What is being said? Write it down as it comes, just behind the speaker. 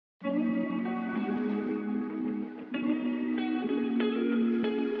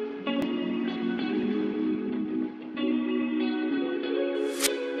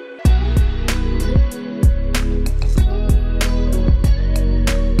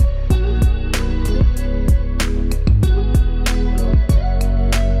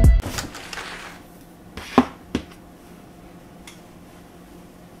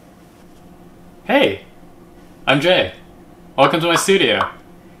I'm Jay. Welcome to my studio.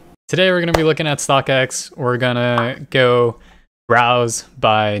 Today we're going to be looking at StockX. We're going to go browse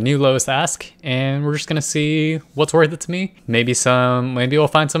by new lowest ask, and we're just going to see what's worth it to me. Maybe we'll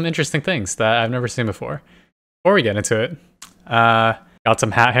find some interesting things that I've never seen before. Before we get into it, got some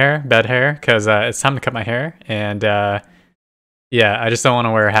bed hair, because it's time to cut my hair, and yeah, I just don't want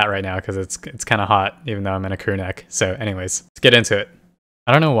to wear a hat right now because it's kind of hot, even though I'm in a crew neck. So anyways, let's get into it.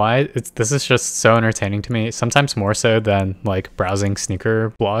 I don't know why, this is just so entertaining to me, sometimes more so than like browsing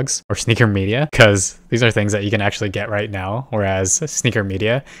sneaker blogs or sneaker media, because these are things that you can actually get right now, whereas sneaker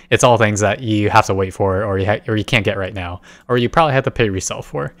media, it's all things that you have to wait for, or you can't get right now, or you probably have to pay resale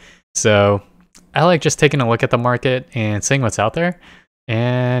for. So I like just taking a look at the market and seeing what's out there,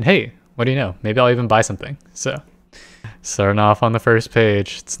 and hey, what do you know, maybe I'll even buy something. So starting off on the first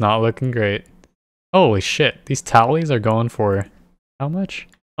page, it's not looking great. Holy shit, these Towelies are going for how much?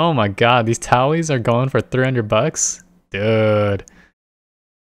 Oh my god, these Towelies are going for 300 bucks? Dude.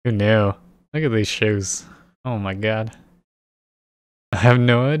 Who knew? Look at these shoes. Oh my god. I have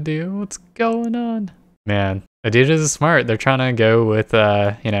no idea what's going on. Man, Adidas is smart. They're trying to go with,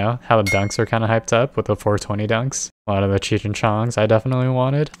 you know, how the dunks are kind of hyped up with the 420 dunks. A lot of the Cheech and Chongs I definitely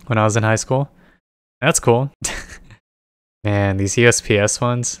wanted when I was in high school. That's cool. Man, these USPS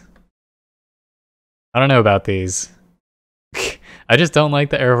ones. I don't know about these. I just don't like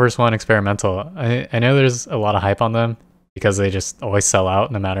the AF1 Experimental. I know there's a lot of hype on them because they just always sell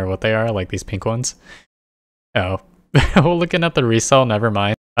out no matter what they are, like these pink ones. Oh, well, looking at the resale, never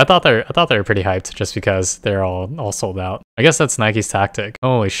mind. I thought they were pretty hyped just because they're all sold out. I guess that's Nike's tactic.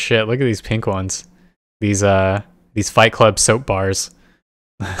 Holy shit, look at these pink ones. These Fight Club soap bars.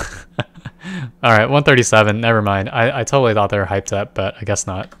 All right, 137, never mind. I totally thought they were hyped up, but I guess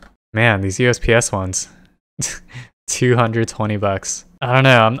not. Man, these USPS ones. 220 bucks. I don't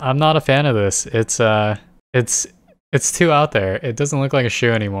know. I'm not a fan of this. It's too out there. It doesn't look like a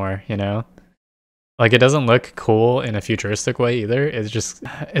shoe anymore, you know? Like, it doesn't look cool in a futuristic way either.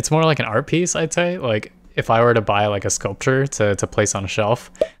 It's more like an art piece, I'd say. Like, if I were to buy like a sculpture to place on a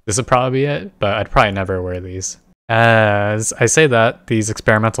shelf, this would probably be it, but I'd probably never wear these. As I say that, these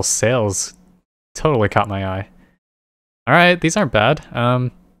experimental sales totally caught my eye. All right, these aren't bad.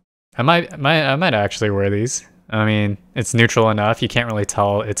 I might actually wear these. I mean, it's neutral enough. You can't really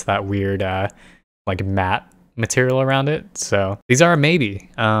tell it's that weird, like matte material around it. So these are a maybe.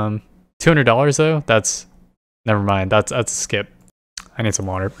 $200 though. That's never mind. That's a skip. I need some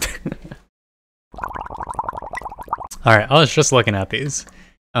water. All right, I was just looking at these.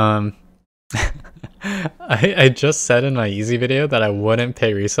 I just said in my Easy video that I wouldn't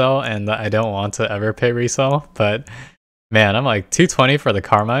pay resale and that I don't want to ever pay resale, but man, I'm like 220 for the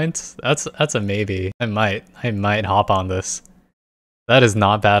Carmines. That's a maybe. I might hop on this. That is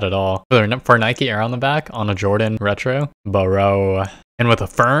not bad at all. For Nike Air on the back on a Jordan Retro, bro. And with a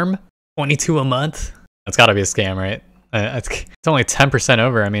firm 22 a month. That's got to be a scam, right? It's only 10%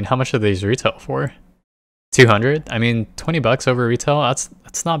 over. I mean, how much do these retail for? 200? I mean, 20 bucks over retail. That's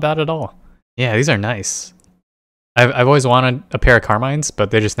not bad at all. Yeah, these are nice. I've always wanted a pair of Carmines,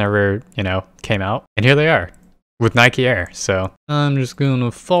 but they just never, you know, came out. And here they are. With Nike Air, so I'm just gonna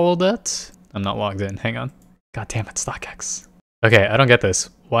follow that. I'm not logged in, hang on. God damn it, StockX. Okay, I don't get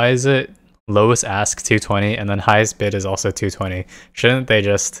this. Why is it lowest ask 220 and then highest bid is also 220? Shouldn't they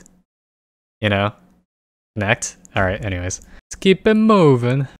just, you know, connect? All right, anyways. Let's keep it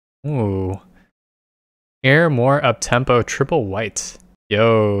moving. Ooh. Air more Uptempo triple white.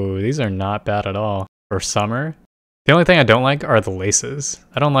 Yo, these are not bad at all. For summer. The only thing I don't like are the laces.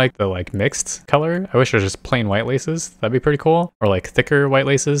 I don't like the like mixed color. I wish it was just plain white laces. That'd be pretty cool. Or like thicker white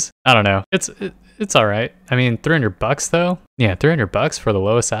laces. I don't know. It's all right. I mean, 300 bucks though. Yeah, 300 bucks for the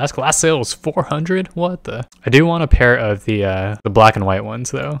lowest ask. Last sale was 400. What the? I do want a pair of the black and white ones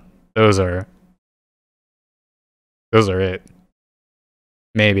though. Those are it.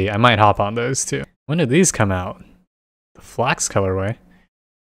 Maybe I might hop on those too. When did these come out? The Flax colorway.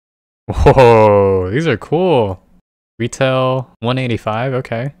 Whoa, these are cool. Retail 185,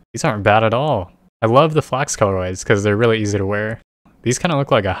 okay. These aren't bad at all. I love the Flax colorways because they're really easy to wear. These kind of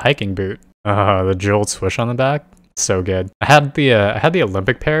look like a hiking boot. The jeweled swoosh on the back, so good. I had the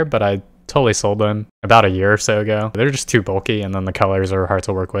Olympic pair, but I totally sold them about a year or so ago. They're just too bulky, and then the colors are hard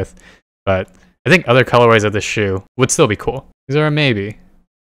to work with. But I think other colorways of this shoe would still be cool. These are a maybe.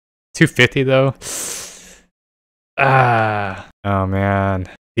 250 though. Oh man.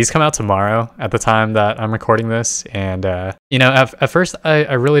 These come out tomorrow at the time that I'm recording this. And, you know, at first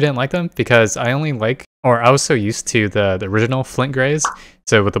I really didn't like them because I only like, or I was so used to the original Flint grays.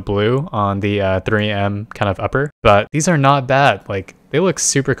 So with the blue on the 3M kind of upper, but these are not bad. Like they look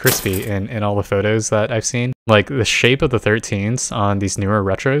super crispy in all the photos that I've seen. Like the shape of the 13s on these newer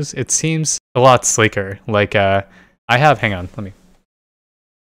retros, it seems a lot sleeker. Like I have, hang on, let me.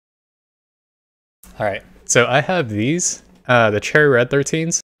 All right, so I have these, the cherry red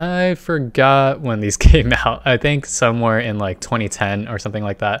 13s. I forgot when these came out. I think somewhere in like 2010 or something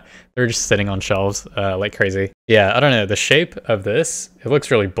like that. They're just sitting on shelves like crazy. Yeah, I don't know. The shape of this, it looks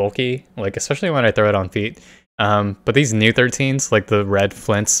really bulky, like especially when I throw it on feet. But these new 13s, like the red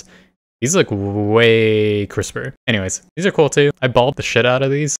Flints, these look way crisper. Anyways, these are cool too. I balled the shit out of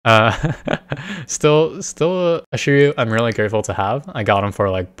these. Still a shoe I'm really grateful to have. I got them for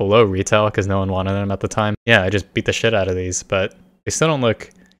like below retail because no one wanted them at the time. Yeah, I just beat the shit out of these, but they still don't look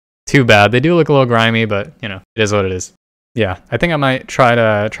too bad. They do look a little grimy, but you know, it is what it is. Yeah, I think I might try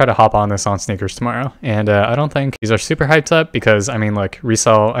to hop on this on sneakers tomorrow. And I don't think these are super hyped up because I mean, like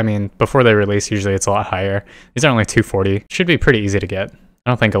resell, I mean, before they release, usually it's a lot higher. These are only $240. Should be pretty easy to get. I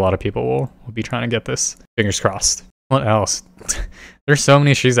don't think a lot of people will be trying to get this. Fingers crossed. What else? There's so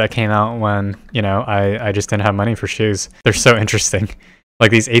many shoes that came out when, you know, I just didn't have money for shoes. They're so interesting. Like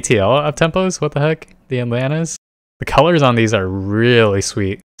these ATL Uptempos, what the heck? The Atlantas. The colors on these are really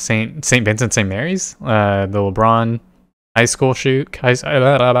sweet. St. Vincent St. Mary's, the LeBron high school shoe,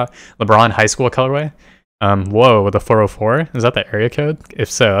 LeBron high school colorway. Whoa, with a 404. Is that the area code?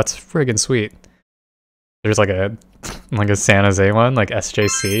 If so, that's friggin' sweet. There's like a San Jose one, like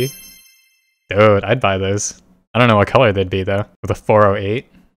SJC. Dude, I'd buy those. I don't know what color they'd be though. With a 408.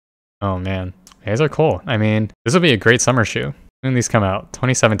 Oh man, these are cool. I mean, this would be a great summer shoe. When these come out,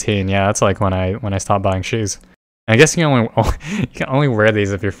 2017. Yeah, that's like when I stopped buying shoes. I guess you can only wear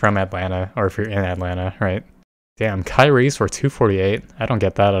these if you're from Atlanta or if you're in Atlanta, right? Damn, Kyries for $248. I don't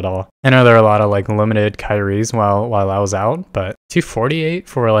get that at all. I know there are a lot of like limited Kyries while I was out, but $248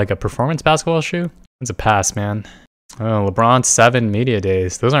 for like a performance basketball shoe? It's a pass, man. Oh, LeBron 7 media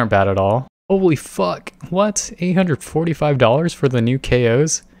days. Those aren't bad at all. Holy fuck. What? $845 for the new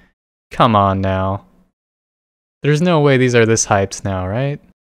KOs? Come on now. There's no way these are this hyped now, right?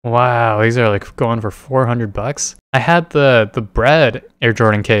 Wow, these are like going for 400 bucks. I had the Bred Air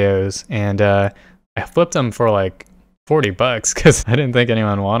Jordan KOs and I flipped them for like 40 bucks because I didn't think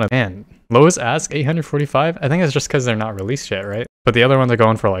anyone wanted. Man, lowest ask 845. I think it's just because they're not released yet, right? But the other ones are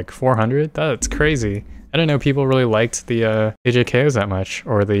going for like 400. That's crazy. I didn't know people really liked the AJKOs that much,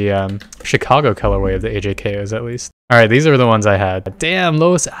 or the Chicago colorway of the AJKOs at least. All right, these are the ones I had. Damn,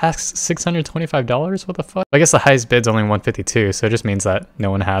 lowest asks $625. What the fuck? I guess the highest bid's only 152, so it just means that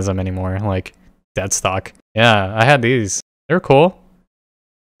no one has them anymore, like dead stock. Yeah, I had these. They're cool.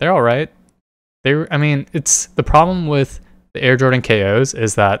 They're all right. I mean, it's the problem with the Air Jordan KOs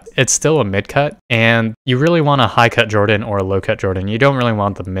is that it's still a mid cut, and you really want a high cut Jordan or a low cut Jordan. You don't really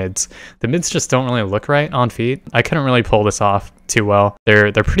want the mids. The mids just don't really look right on feet. I couldn't really pull this off too well.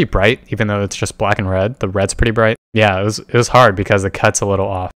 They're pretty bright, even though it's just black and red. The red's pretty bright. Yeah, it was hard because the cut's a little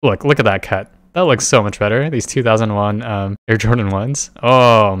off. Look at that cut. That looks so much better. These 2001 Air Jordan 1s.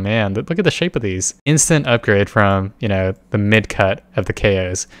 Oh man, look at the shape of these. Instant upgrade from, you know, the mid cut of the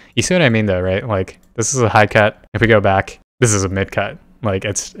KOs. You see what I mean though, right? Like this is a high cut. If we go back, this is a mid cut. Like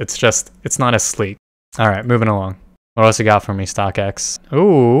it's not as sleek. All right, moving along. What else you got for me, StockX?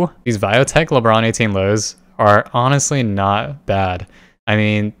 Ooh, these Biotech LeBron 18 lows are honestly not bad. I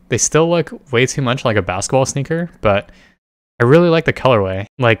mean, they still look way too much like a basketball sneaker, but I really like the colorway.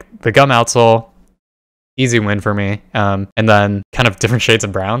 Like the gum outsole, easy win for me. And then kind of different shades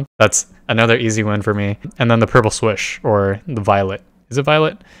of brown. That's another easy win for me. And then the purple swoosh or the violet. Is it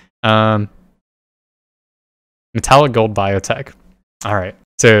violet? Metallic gold Biotech. All right,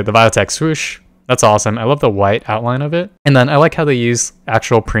 so the Biotech swoosh, that's awesome. I love the white outline of it. And then I like how they use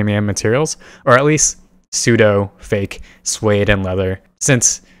actual premium materials, or at least pseudo fake suede and leather.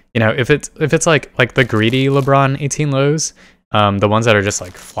 Since, you know, if it's like the greedy LeBron 18 lows, the ones that are just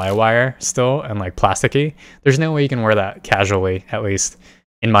like flywire still and like plasticky, there's no way you can wear that casually, at least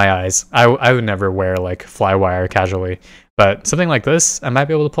in my eyes. I would never wear like flywire casually, but something like this I might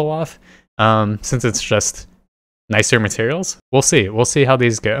be able to pull off, since it's just nicer materials. We'll see how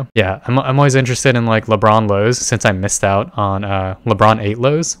these go. Yeah, I'm always interested in like LeBron lows, since I missed out on LeBron 8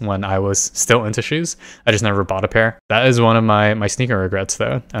 lows when I was still into shoes. I just never bought a pair. That is one of my sneaker regrets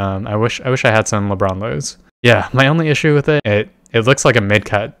though. I wish I had some LeBron lows. Yeah, my only issue with it looks like a mid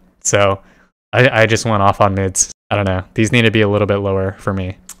cut, so I just went off on mids. I don't know, these need to be a little bit lower for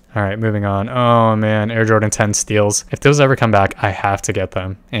me. All right, moving on. Oh man, Air Jordan 10 steals. If those ever come back, I have to get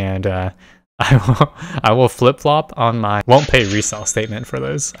them. And I will flip-flop on my won't pay resale statement for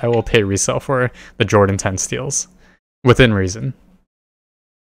those. I will pay resale for the Jordan 10 steals within reason.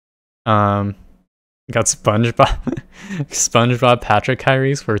 Got SpongeBob SpongeBob Patrick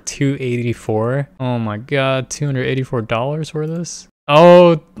Kyries for $284. Oh my god, $284 for this?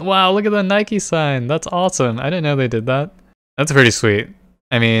 Oh wow, look at the Nike sign. That's awesome. I didn't know they did that. That's pretty sweet.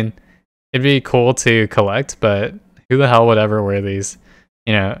 I mean, it'd be cool to collect, but who the hell would ever wear these?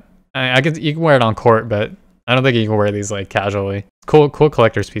 You know, you can wear it on court, but I don't think you can wear these like casually. Cool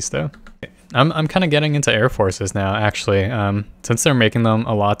collector's piece though. I'm kind of getting into Air Forces now, actually, since they're making them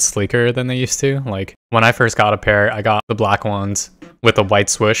a lot sleeker than they used to. Like, when I first got a pair, I got the black ones with the white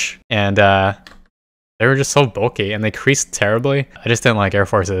swoosh, and they were just so bulky, and they creased terribly. I just didn't like Air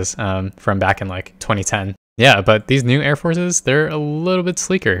Forces from back in, like, 2010. Yeah, but these new Air Forces, they're a little bit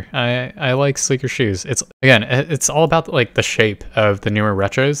sleeker. I like sleeker shoes. It's all about, like, the shape of the newer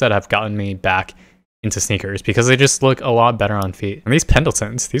retros that have gotten me back into sneakers because they just look a lot better on feet. And these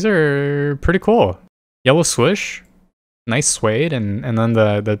Pendletons, these are pretty cool. Yellow swoosh, nice suede, and then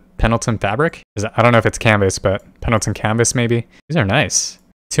the Pendleton fabric. I don't know if it's canvas, but Pendleton canvas maybe. These are nice.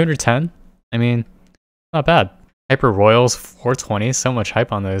 210, I mean, not bad. Hyper Royals, 420, so much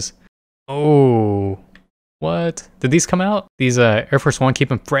hype on those. Oh, what? Did these come out? These Air Force One, keep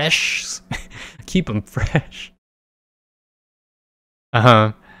them fresh. Keep them fresh.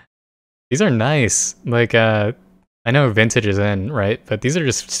 These are nice. Like, I know vintage is in, right? But these are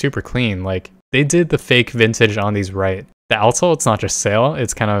just super clean. Like, they did the fake vintage on these right. The outsole, it's not just sail.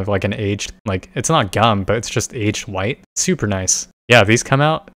 It's kind of like an aged, like, it's not gum, but it's just aged white. Super nice. Yeah, if these come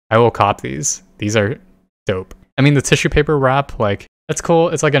out, I will cop these. These are dope. I mean, the tissue paper wrap, like, that's cool.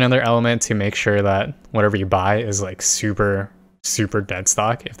 It's like another element to make sure that whatever you buy is, like, super dead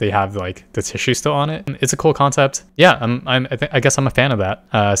stock if they have like the tissue still on it. It's a cool concept. Yeah, I guess I'm a fan of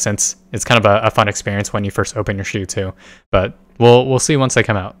that since it's kind of a fun experience when you first open your shoe too. But we'll see once they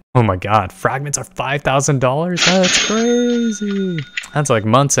come out. Oh my god, fragments are $5,000. That's crazy. That's like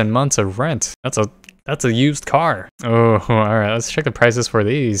months and months of rent. That's a used car. Oh, all right. Let's check the prices for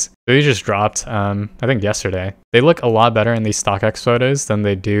these. These just dropped, I think yesterday. They look a lot better in these StockX photos than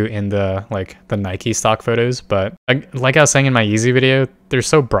they do in the Nike stock photos. But like I was saying in my Yeezy video, they're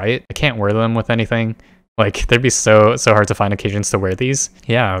so bright. I can't wear them with anything. Like, they'd be so hard to find occasions to wear these.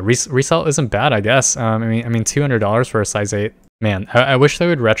 Yeah, resale isn't bad, I guess. I mean, $200 for a size 8. Man, I wish they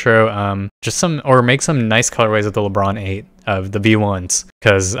would retro or make some nice colorways of the LeBron 8 of the V1s,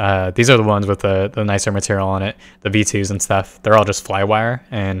 because these are the ones with the nicer material on it. The V2s and stuff, they're all just flywire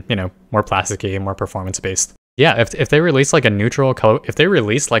and, you know, more plasticky, more performance based. Yeah, if they release like a neutral color, if they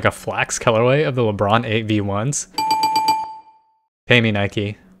release like a flax colorway of the LeBron 8 V1s, pay me,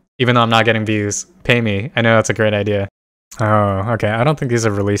 Nike. Even though I'm not getting views, pay me. I know that's a great idea. Oh, okay. I don't think these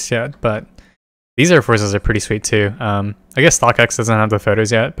are released yet, but these Air Forces are pretty sweet too. I guess StockX doesn't have the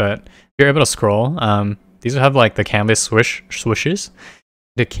photos yet, but if you're able to scroll, these would have like the canvas swooshes,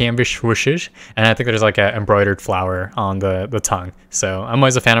 and I think there's like an embroidered flower on the tongue. So I'm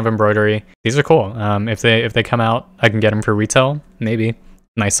always a fan of embroidery. These are cool. If they come out, I can get them for retail, maybe.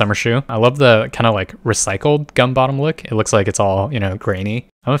 Nice summer shoe. I love the kind of like recycled gum bottom look. It looks like it's all, you know, grainy.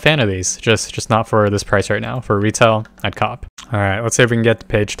 I'm a fan of these, just not for this price right now. For retail, I'd cop. All right, let's see if we can get to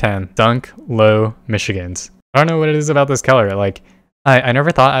page 10. Dunk Low Michigans. I don't know what it is about this color. Like, I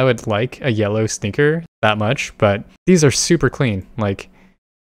never thought I would like a yellow sneaker that much, but these are super clean. Like,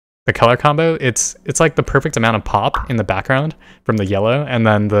 the color combo, it's like the perfect amount of pop in the background from the yellow and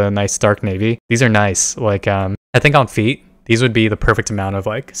then the nice dark navy. These are nice. Like, I think on feet, these would be the perfect amount of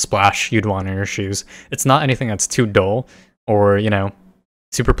like splash you'd want in your shoes. It's not anything that's too dull or, you know,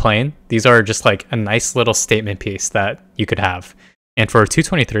 super plain. These are just like a nice little statement piece that you could have. And for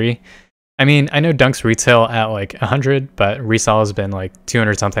 $223, I mean, I know Dunks retail at like 100, but resale has been like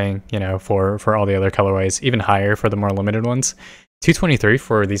 200 something, you know, for all the other colorways, even higher for the more limited ones. $223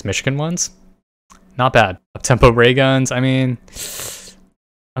 for these Michigan ones, not bad. Uptempo ray guns, I mean,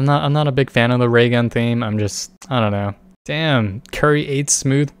 I'm not a big fan of the ray gun theme. I don't know. Damn, Curry 8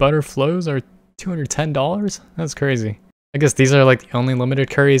 smooth butter flows are $210? That's crazy. I guess these are like the only limited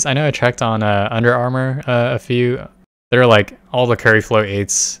Curries. I know I checked on Under Armour a few. They're like all the Curry Flow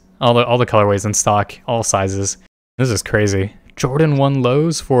 8s, all the colorways in stock, all sizes. This is crazy. Jordan 1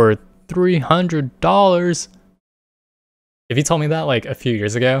 lows for $300. If you told me that like a few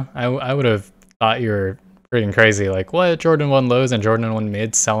years ago, I would have thought you were freaking crazy. Like, what? Jordan 1 lows and Jordan 1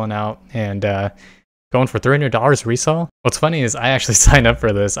 mids selling out, and Going for $300 resale? What's funny is I actually signed up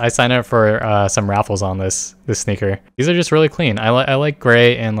for this. I signed up for some raffles on this sneaker. These are just really clean. I like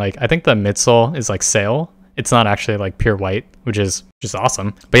gray, and like I think the midsole is like sail. It's not actually like pure white, which is just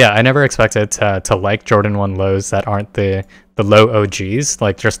awesome. But yeah, I never expected to like Jordan 1 lows that aren't the low OGs,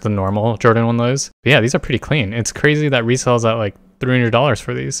 like just the normal Jordan 1 lows. But yeah, these are pretty clean. It's crazy that resales at like $300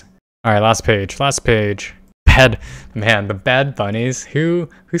 for these. All right, last page. Man, the bad bunnies. Who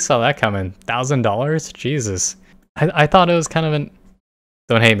saw that coming? $1,000? Jesus. I thought it was kind of an,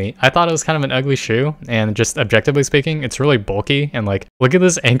 don't hate me, I thought it was kind of an ugly shoe, and just objectively speaking, it's really bulky, and like, look at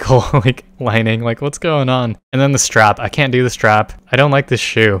this ankle like lining, like what's going on? And then the strap, I can't do the strap. I don't like this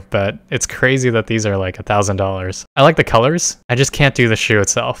shoe, but it's crazy that these are like $1,000. I like the colors, I just can't do the shoe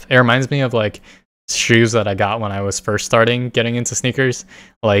itself. It reminds me of like shoes that I got when I was first starting getting into sneakers,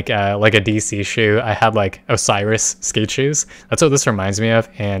 like a DC shoe. I had like Osiris skate shoes. That's what this reminds me of,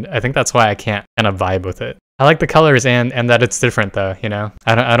 and I think that's why I can't kind of vibe with it. I like the colors and that it's different though, you know?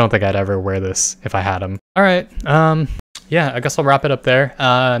 I don't think I'd ever wear this if I had them. All right, yeah, I guess I'll wrap it up there.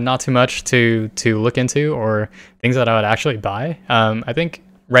 Not too much to look into or things that I would actually buy. I think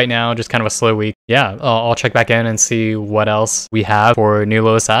right now, just kind of a slow week. Yeah, I'll check back in and see what else we have for new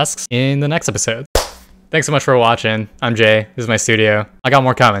lowest asks in the next episode. Thanks so much for watching. I'm Jay. This is my studio. I got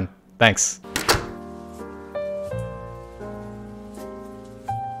more coming. Thanks.